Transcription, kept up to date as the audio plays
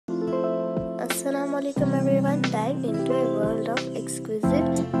Assalamualaikum everyone, dive into a world of exquisite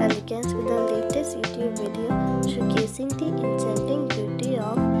elegance with the latest YouTube video showcasing the enchanting beauty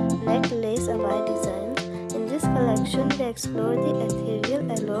of net lace abaya designs. In this collection, we explore the ethereal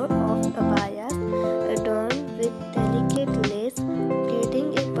allure of abayas adorned with delicate lace,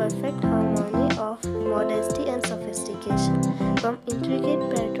 creating a perfect harmony of modesty and sophistication. From intricate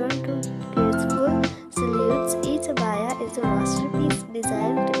pattern to graceful silhouettes, each abaya is a masterpiece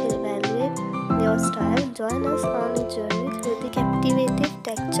designed to elevate your style. Join us on a journey through the captivating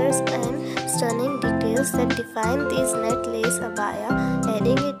textures and stunning details that define these net lace abaya,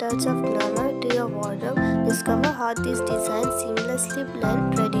 adding a touch of glamour to your wardrobe. Discover how these designs seamlessly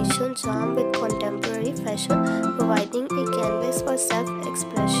blend traditional charm with contemporary fashion, providing a canvas for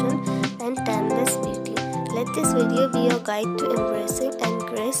self-expression and timeless beauty. Let this video be your guide to embracing and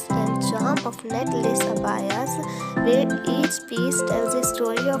grace and charm of net lace abayas, where each piece tells a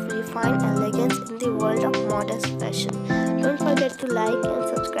story of refined elegance in the world of modest fashion. Don't forget to like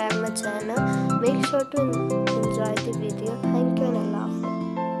and subscribe my channel. Make sure to enjoy the video. Thank you and Allah Hafiz.